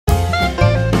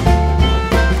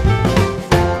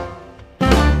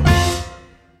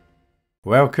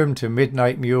Welcome to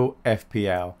Midnight Mule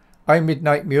FPL. I'm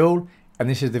Midnight Mule and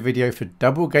this is the video for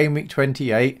Double Gameweek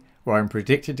 28 where I'm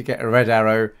predicted to get a red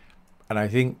arrow, and I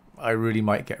think I really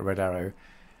might get a red arrow.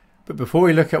 But before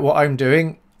we look at what I'm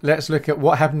doing, let's look at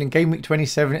what happened in Game Week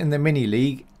 27 in the mini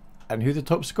league and who the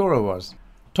top scorer was.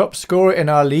 Top scorer in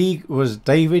our league was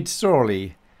David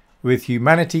Sawley with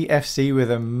Humanity FC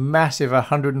with a massive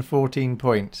 114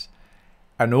 points,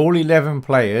 and all 11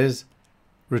 players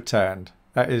returned.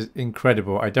 That is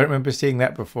incredible. I don't remember seeing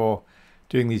that before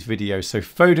doing these videos. So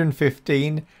Foden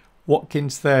 15,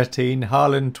 Watkins 13,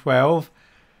 Haaland 12.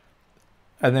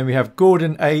 And then we have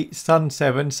Gordon 8, Son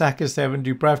 7, Saka 7,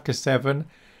 Dubravka 7.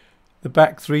 The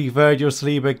back three, Virgil,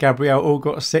 Saliba, Gabriel all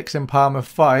got 6 and Palmer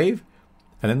 5.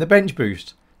 And then the bench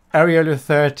boost. Areola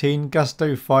 13,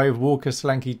 Gusto 5, Walker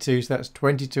Slanky 2. So that's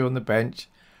 22 on the bench.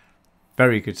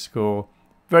 Very good score.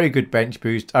 Very good bench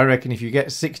boost. I reckon if you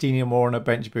get 16 or more on a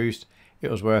bench boost, it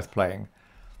was worth playing.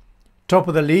 Top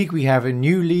of the league, we have a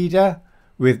new leader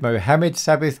with Mohamed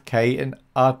Sabith K and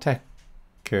Arteticus.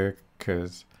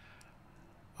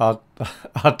 I've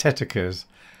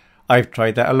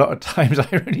tried that a lot of times. I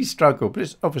really struggle, but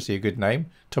it's obviously a good name.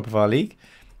 Top of our league.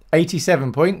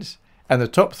 87 points. And the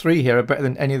top three here are better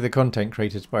than any of the content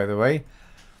creators, by the way.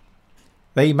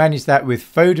 They managed that with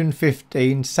Foden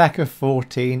 15, Saka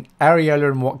 14,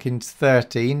 Areola and Watkins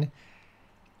 13,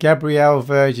 Gabriel,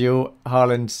 Virgil,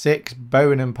 Haaland 6,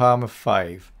 Bowen and Palmer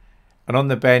 5. And on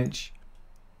the bench,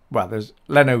 well, there's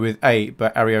Leno with 8,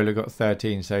 but Areola got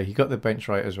 13, so he got the bench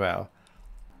right as well.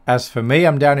 As for me,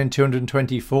 I'm down in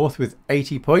 224th with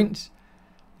 80 points.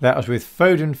 That was with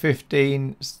Foden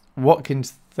 15,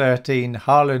 Watkins 13,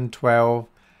 Haaland 12,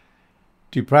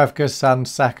 Dubravka, Son,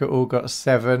 Saka all got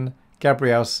 7,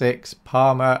 Gabriel 6,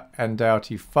 Palmer and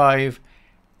Doughty 5,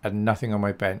 and nothing on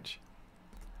my bench.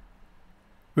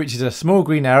 Which is a small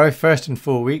green arrow, first in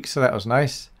 4 weeks, so that was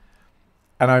nice.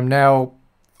 And I'm now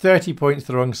 30 points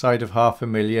the wrong side of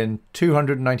 500,000,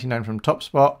 299 from top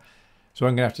spot. So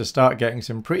I'm going to have to start getting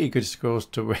some pretty good scores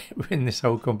to win this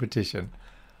whole competition.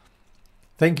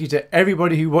 Thank you to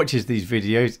everybody who watches these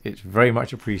videos. It's very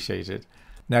much appreciated.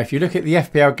 Now, if you look at the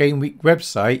FPL Gameweek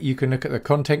website, you can look at the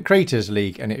Content Creators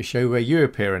League and it'll show where you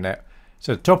appear in it.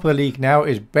 So the top of the league now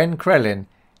is Ben Krellin.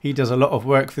 He does a lot of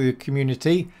work for the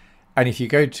community. And if you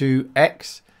go to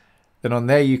X, then on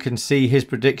there you can see his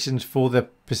predictions for the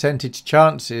percentage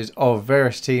chances of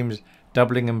various teams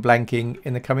doubling and blanking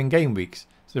in the coming game weeks.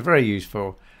 So very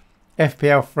useful.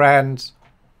 FPL Franz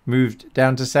moved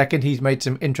down to second. He's made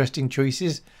some interesting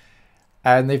choices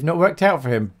and they've not worked out for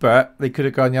him, but they could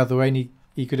have gone the other way and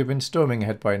he could have been storming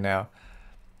ahead by now.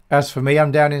 As for me,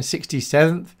 I'm down in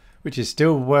 67th, which is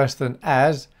still worse than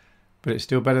Az, but it's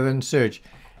still better than Serge.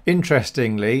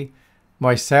 Interestingly,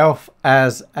 myself,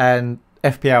 Az and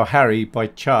FPL Harry, by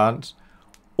chance,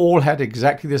 all had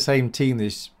exactly the same team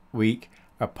this week,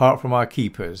 apart from our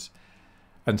keepers.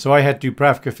 And so I had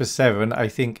Dubravka for 7. I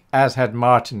think Az had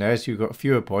Martinez, who got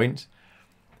fewer points.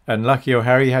 And Lucky or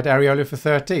Harry had Areola for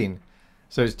 13.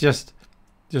 So it's just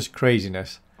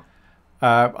craziness.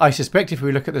 I suspect if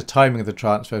we look at the timing of the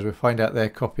transfers, we'll find out they're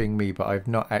copying me, but I've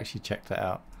not actually checked that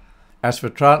out. As for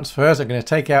transfers, I'm going to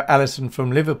take out Alisson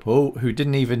from Liverpool, who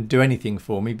didn't even do anything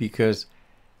for me because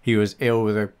he was ill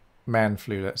with a man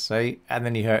flu, let's say, and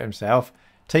then he hurt himself.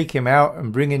 Take him out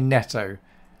and bring in Neto.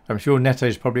 I'm sure Neto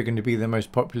is probably going to be the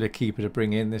most popular keeper to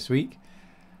bring in this week.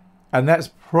 And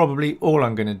that's probably all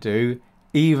I'm going to do,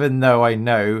 even though I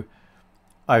know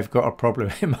I've got a problem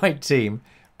in my team.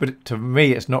 But to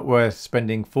me, it's not worth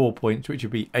spending 4 points, which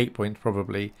would be 8 points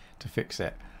probably, to fix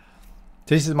it.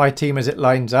 This is my team as it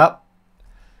lines up.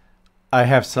 I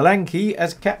have Solanke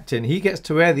as captain. He gets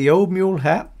to wear the old mule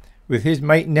hat with his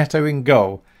mate Neto in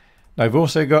goal. Now, I've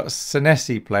also got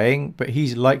Senesi playing, but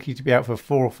he's likely to be out for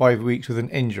 4 or 5 weeks with an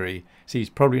injury. So he's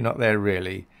probably not there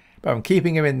really. But I'm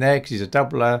keeping him in there because he's a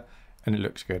doubler and it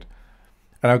looks good.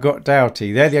 And I've got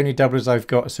Doughty. They're the only doublers I've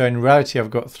got. So in reality,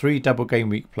 I've got 3 double game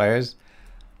week players.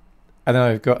 And then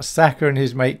I've got Saka and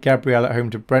his mate Gabriel at home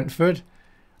to Brentford.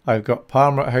 I've got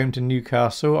Palmer at home to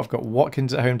Newcastle. I've got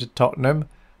Watkins at home to Tottenham.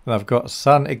 And I've got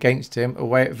Son against him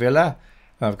away at Villa.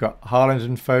 And I've got Haaland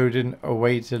and Foden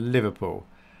away to Liverpool.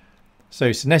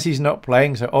 So Senesi's not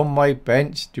playing. So on my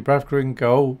bench, Dubravka in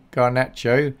goal,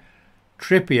 Garnacho.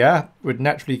 Trippier would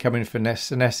naturally come in for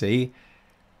Senesi.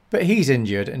 But he's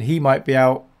injured and he might be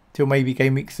out till maybe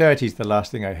game week 30 is the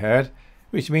last thing I heard.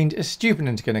 Which means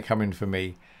Estupiñán's going to come in for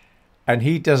me. And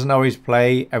he doesn't always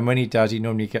play. And when he does, he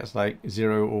normally gets like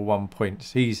 0 or 1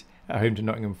 points. He's at home to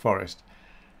Nottingham Forest.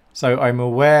 So I'm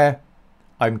aware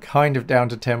I'm kind of down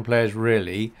to 10 players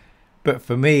really. But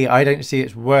for me, I don't see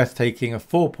it's worth taking a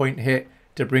 4-point hit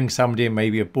to bring somebody in,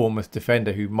 maybe a Bournemouth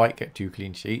defender who might get 2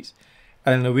 clean sheets,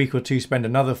 and in a week or two spend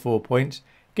another 4 points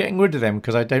getting rid of them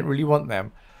because I don't really want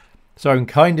them. So I'm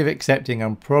kind of accepting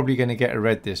I'm probably going to get a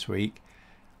red this week,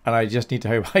 and I just need to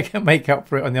hope I can make up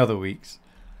for it on the other weeks.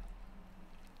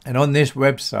 And on this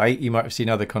website, you might have seen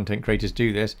other content creators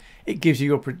do this, it gives you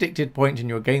your predicted points in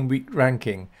your game week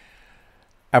ranking.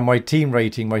 And my team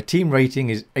rating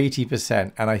is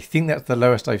 80%, and I think that's the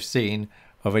lowest I've seen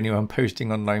of anyone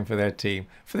posting online for their team,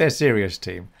 for their serious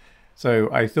team.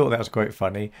 So I thought that was quite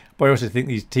funny, but I also think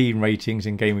these team ratings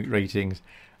and game week ratings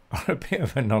are a bit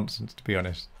of a nonsense, to be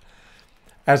honest.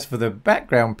 As for the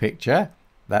background picture,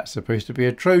 that's supposed to be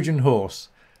a Trojan horse.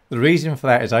 The reason for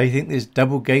that is I think this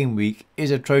double game week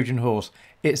is a Trojan horse.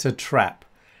 It's a trap.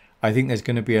 I think there's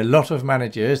going to be a lot of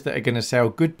managers that are going to sell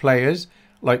good players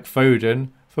like Foden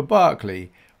for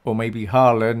Barkley, or maybe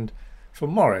Haaland for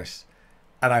Morris.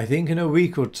 And I think in a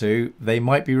week or two, they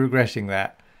might be regretting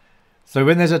that. So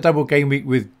when there's a double game week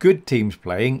with good teams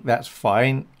playing, that's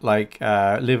fine. Like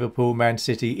Liverpool, Man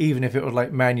City, even if it was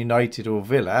like Man United or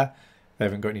Villa, they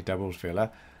haven't got any doubles,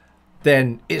 Villa,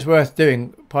 then it's worth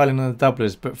doing, piling on the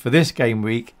doublers. But for this game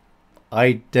week,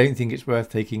 I don't think it's worth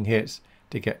taking hits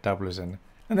to get doublers in.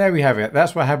 And there we have it.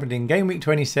 That's what happened in game week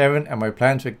 27 and my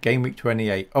plans for game week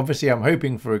 28. Obviously, I'm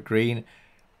hoping for a green,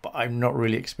 but I'm not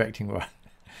really expecting one.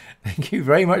 Thank you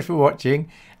very much for watching.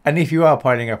 And if you are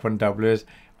piling up on doublers,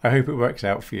 I hope it works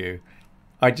out for you.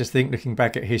 I just think looking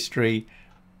back at history,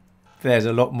 there's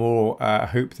a lot more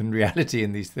hope than reality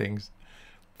in these things.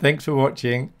 Thanks for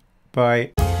watching.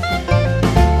 Bye.